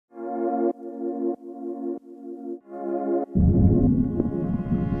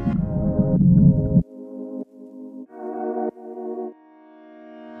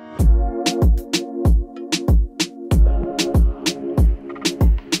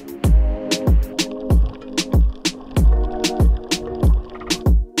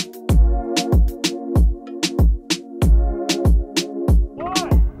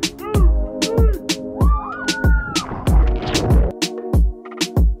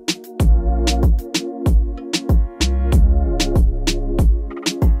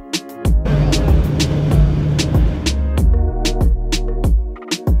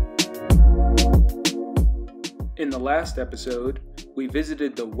last episode, we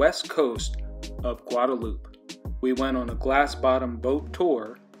visited the west coast of Guadeloupe. We went on a glass-bottom boat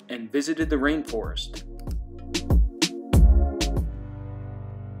tour and visited the rainforest.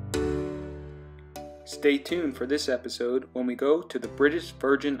 Stay tuned for this episode when we go to the British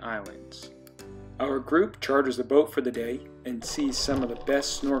Virgin Islands. Our group charters a boat for the day and sees some of the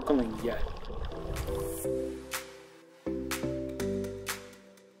best snorkeling yet.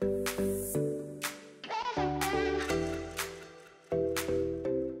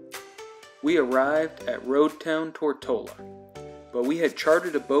 We arrived at Road Town Tortola, but we had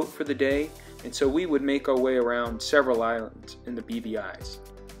chartered a boat for the day, and so we would make our way around several islands in the BVIs.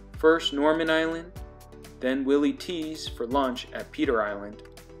 First Norman Island, then Willy T's for lunch at Peter Island,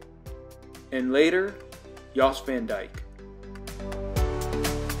 and later Jost Van Dyke.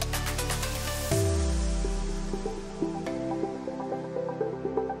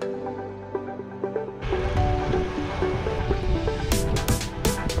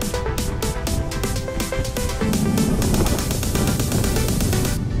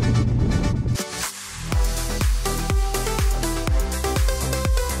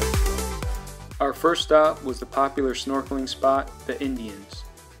 Our first stop was the popular snorkeling spot, the Indians.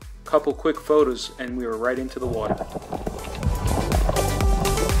 Couple quick photos and we were right into the water.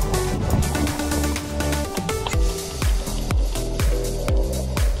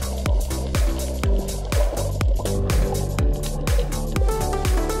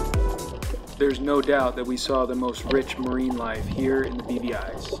 There's no doubt that we saw the most rich marine life here in the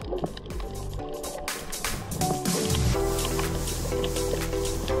BVIs.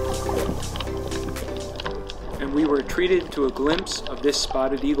 And we were treated to a glimpse of this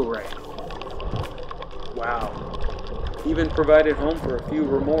spotted eagle ray. Wow. Even provided home for a few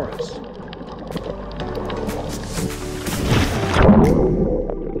remoras.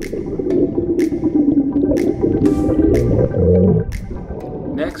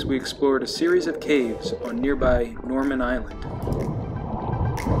 Next, we explored a series of caves on nearby Norman Island.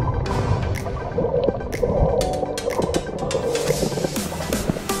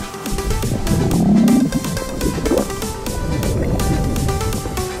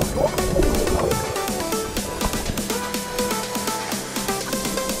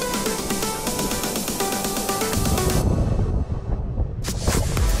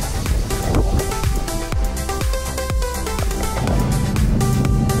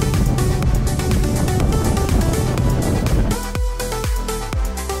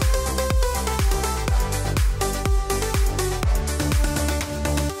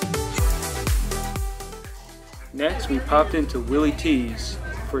 Next, we popped into Willy T's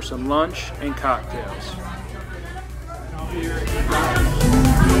for some lunch and cocktails.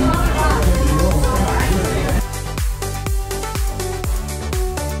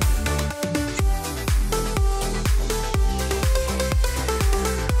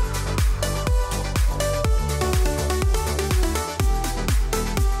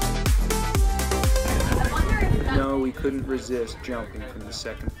 No, we couldn't resist jumping from the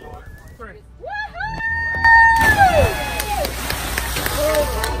second floor.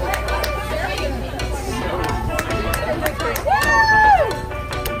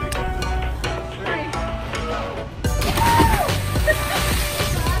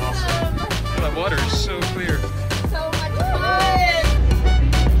 The water is so clear. So much fun!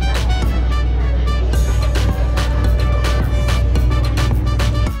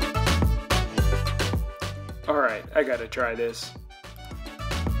 Alright, I gotta try this.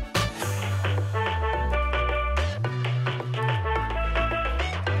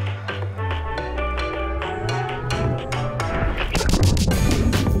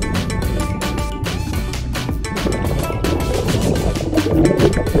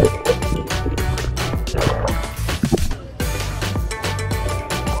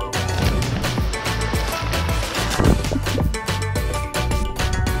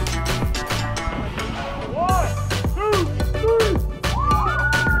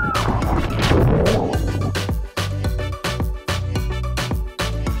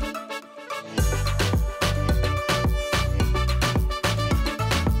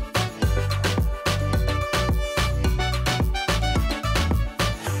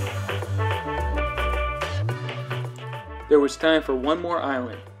 There was time for one more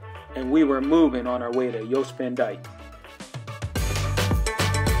island, and we were moving on our way to Jost Van Dyke.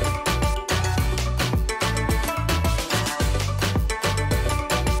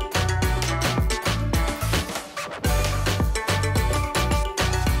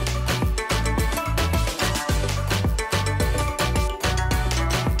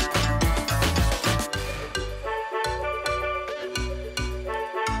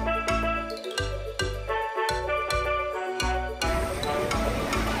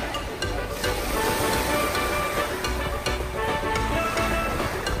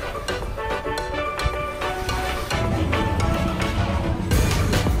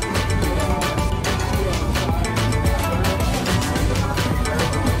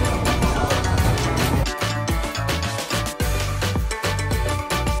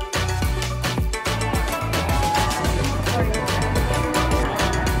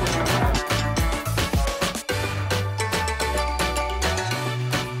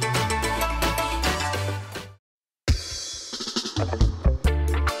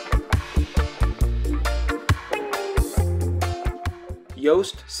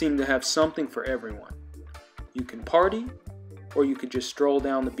 Jost seemed to have something for everyone. You can party, or you could just stroll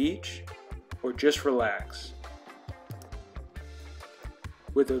down the beach, or just relax.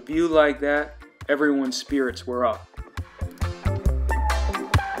 With a view like that, everyone's spirits were up.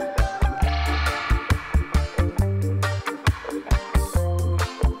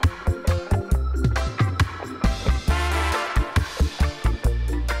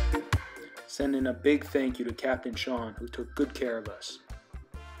 Sending a big thank you to Captain Sean, who took good care of us.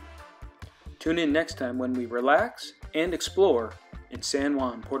 Tune in next time when we relax and explore in San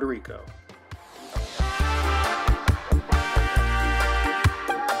Juan, Puerto Rico.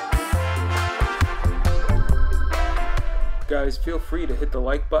 Guys, feel free to hit the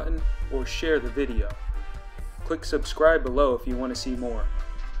like button or share the video. Click subscribe below if you want to see more.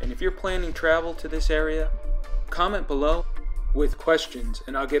 And if you're planning travel to this area, comment below with questions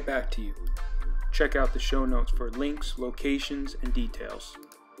and I'll get back to you. Check out the show notes for links, locations, and details.